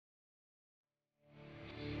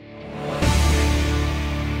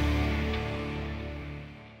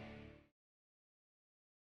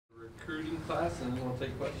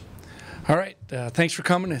take questions. All right, thanks for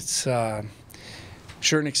coming. It's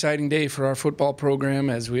sure an exciting day for our football program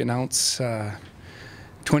as we announce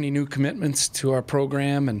 20 new commitments to our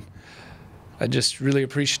program, and I'm just really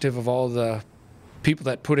appreciative of all the people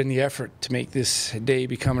that put in the effort to make this day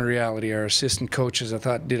become a reality. Our assistant coaches, I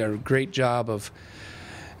thought, did a great job of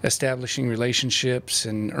establishing relationships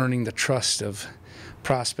and earning the trust of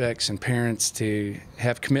prospects and parents to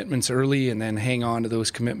have commitments early and then hang on to those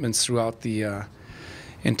commitments throughout the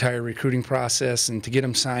entire recruiting process. And to get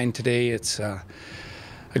them signed today, it's a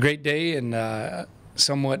great day and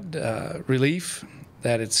somewhat relief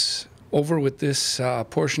that it's over with this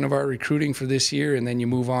portion of our recruiting for this year, and then you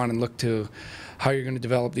move on and look to how you're going to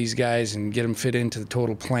develop these guys and get them fit into the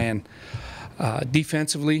total plan.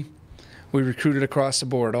 Defensively, we recruited across the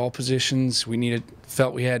board, all positions. We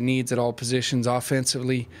felt we had needs at all positions.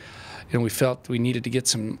 Offensively, we felt we needed to get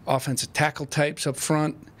some offensive tackle types up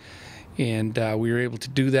front, and we were able to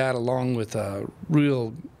do that along with a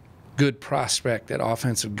real good prospect at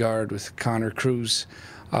offensive guard with Connor Cruz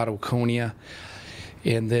out of Waconia.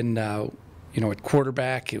 And then, at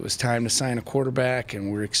quarterback, it was time to sign a quarterback,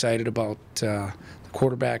 and we're excited about the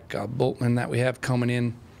quarterback, Boltman, that we have coming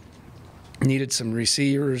in. Needed some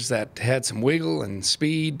receivers that had some wiggle and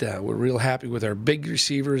speed. We're real happy with our big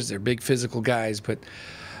receivers. They're big physical guys, but,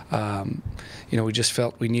 we just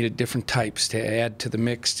felt we needed different types to add to the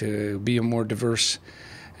mix to be a more diverse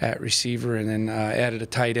at receiver, and then added a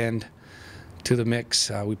tight end to the mix.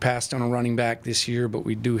 We passed on a running back this year, but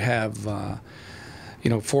we do have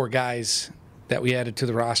 4 guys that we added to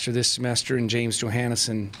the roster this semester, and James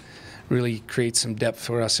Johannesson really creates some depth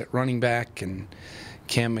for us at running back, and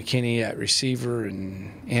Cam McKinney at receiver,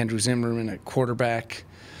 and Andrew Zimmerman at quarterback.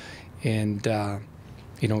 And,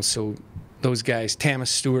 so those guys, Tamas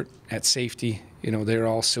Stewart at safety, they're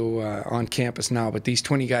also on campus now. But these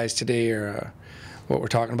 20 guys today are what we're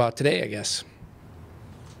talking about today, I guess.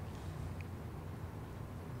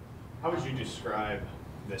 How would you describe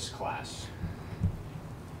this class?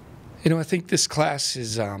 I think this class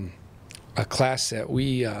is a class that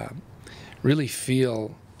we really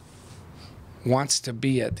feel wants to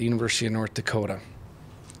be at the University of North Dakota.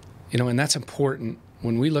 And that's important.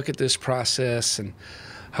 When we look at this process and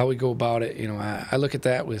how we go about it, I look at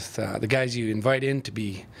that with the guys you invite in to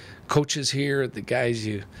be coaches here, the guys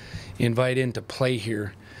you invite in to play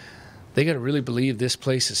here. They got to really believe this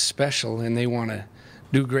place is special, and they want to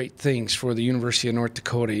do great things for the University of North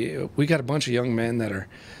Dakota. We got a bunch of young men that are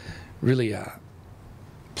really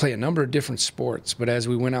play a number of different sports, but as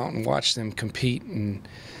we went out and watched them compete in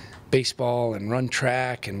baseball and run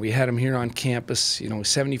track, and we had them here on campus,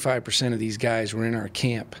 75% of these guys were in our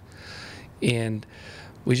camp, and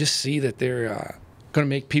we just see that they're going to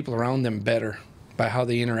make people around them better by how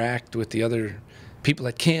they interact with the other people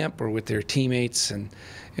at camp or with their teammates. And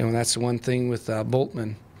that's the one thing with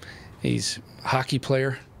Boltman. He's a hockey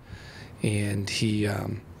player, and he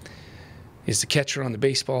is the catcher on the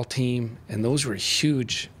baseball team, and those were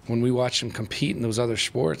huge when we watched him compete in those other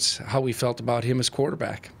sports, how we felt about him as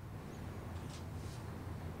quarterback.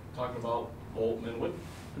 Talking about Boltman, what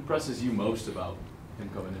impresses you most about him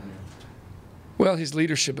coming in here? Well, his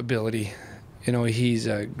leadership ability. He's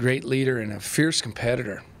a great leader and a fierce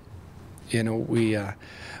competitor. We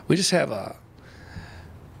just have a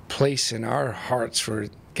place in our hearts for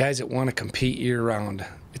guys that want to compete year-round.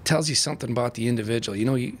 It tells you something about the individual.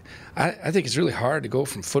 I think it's really hard to go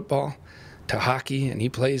from football to hockey, and he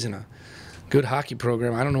plays in a good hockey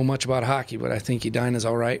program. I don't know much about hockey, but I think Edina's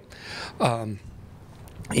all right.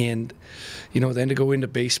 And then to go into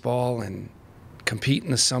baseball and compete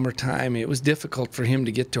in the summertime, it was difficult for him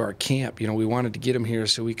to get to our camp. We wanted to get him here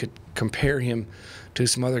so we could compare him to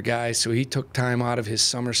some other guys. So he took time out of his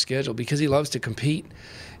summer schedule because he loves to compete,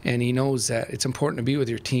 and he knows that it's important to be with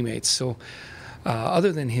your teammates. So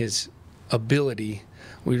other than his ability,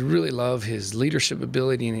 we really love his leadership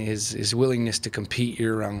ability and his willingness to compete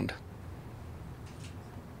year-round.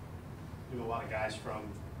 You have a lot of guys from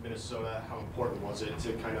Minnesota. How important was it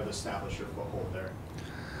to kind of establish your foothold there?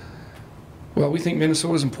 Well, we think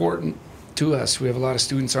Minnesota is important to us. We have a lot of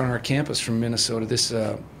students on our campus from Minnesota. This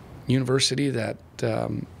university that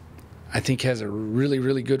I think has a really,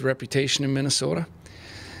 really good reputation in Minnesota.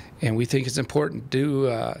 And we think it's important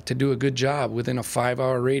to do a good job within a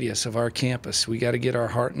 5-hour radius of our campus. We got to get our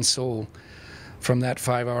heart and soul from that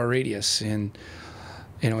 5-hour radius. And,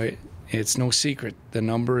 it's no secret the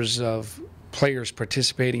numbers of players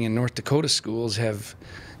participating in North Dakota schools have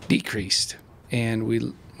decreased. And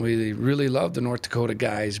we really love the North Dakota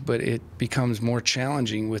guys, but it becomes more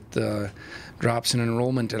challenging with the drops in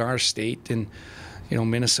enrollment in our state. And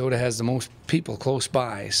Minnesota has the most people close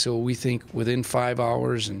by, so we think within 5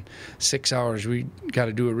 hours and 6 hours we got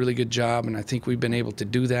to do a really good job, and I think we've been able to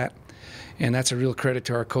do that. And that's a real credit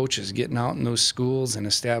to our coaches, getting out in those schools and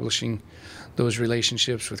establishing those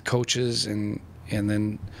relationships with coaches and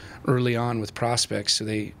then early on with prospects, so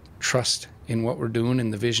they trust in what we're doing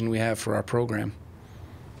and the vision we have for our program.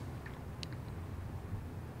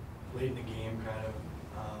 Late in the game,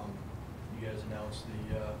 you guys announced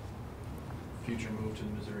the future move to the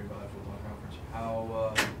Missouri Valley Football Conference.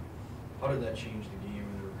 How did that change the game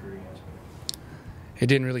and the recruiting aspect? It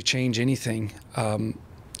didn't really change anything.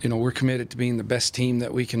 We're committed to being the best team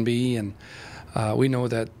that we can be, and we know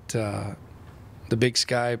that the Big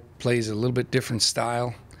Sky plays a little bit different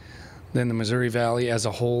style than the Missouri Valley as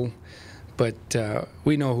a whole, but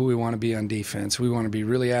we know who we want to be on defense. We want to be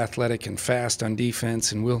really athletic and fast on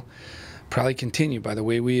defense, and we'll probably continue by the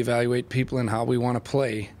way we evaluate people and how we want to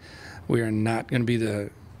play. We are not going to be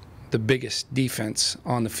the biggest defense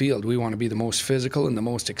on the field. We want to be the most physical and the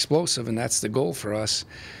most explosive, and that's the goal for us.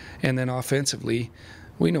 And then offensively,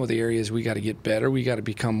 we know the areas we got to get better. We got to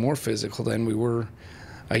become more physical than we were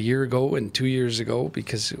a year ago and 2 years ago,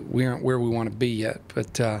 because we aren't where we want to be yet.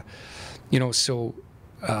 But our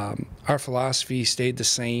philosophy stayed the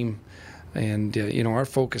same, and our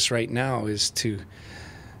focus right now is to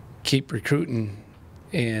keep recruiting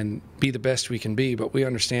and be the best we can be. But we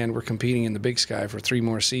understand we're competing in the Big Sky for 3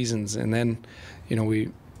 more seasons, and then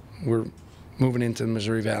we're moving into the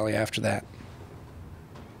Missouri Valley after that.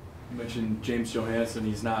 You mentioned James Johannesson.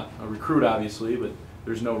 He's not a recruit, obviously, but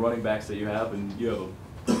there's no running backs that you have, and you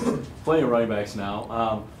have plenty of running backs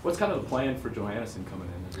now. What's kind of the plan for Johannesson coming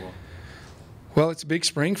in as well? Well, it's a big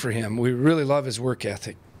spring for him. We really love his work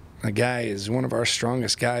ethic. The guy is one of our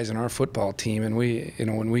strongest guys in our football team, and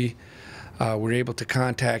when we were able to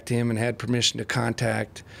contact him and had permission to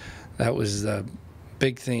contact, that was the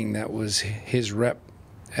big thing. That was his rep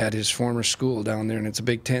at his former school down there, and it's a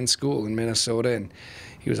Big Ten school in Minnesota, and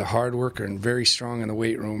he was a hard worker and very strong in the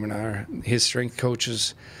weight room, and his strength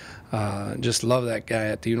coaches just love that guy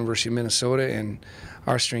at the University of Minnesota, and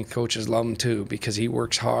our strength coaches love him too, because he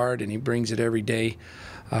works hard and he brings it every day.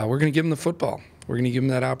 We're going to give him the football. We're going to give him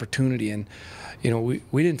that opportunity, and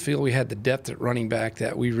we didn't feel we had the depth at running back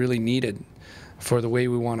that we really needed for the way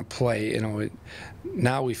we want to play.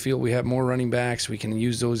 Now we feel we have more running backs. We can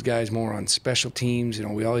use those guys more on special teams.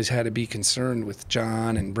 We always had to be concerned with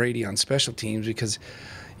John and Brady on special teams, because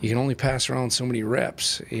you can only pass around so many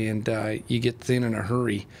reps, and you get thin in a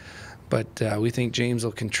hurry. But we think James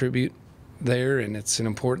will contribute there, and it's an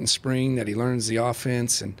important spring that he learns the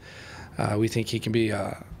offense, and we think he can be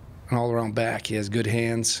an all-around back. He has good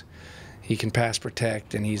hands, he can pass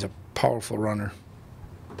protect, and he's a powerful runner.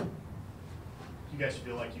 Do you guys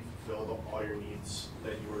feel like you fulfilled all your needs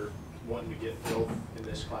that you were wanting to get filled in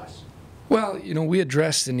this class? Well, we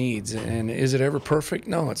address the needs, and is it ever perfect?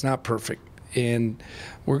 No, it's not perfect, and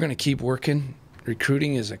we're going to keep working.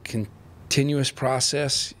 Recruiting is a continuous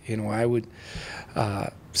process. I would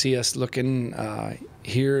see us looking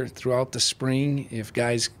here throughout the spring if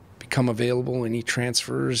guys become available, any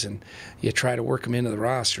transfers, and you try to work them into the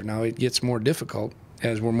roster. Now it gets more difficult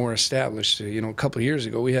as we're more established. A couple of years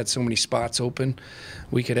ago we had so many spots open,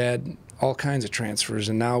 we could add all kinds of transfers,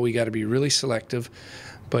 and now we got to be really selective.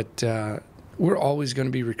 But we're always going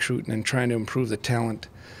to be recruiting and trying to improve the talent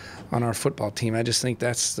on our football team. I just think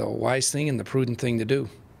that's the wise thing and the prudent thing to do.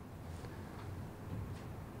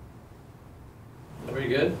 Very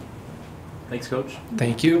good. Thanks, Coach.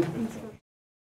 Thank you.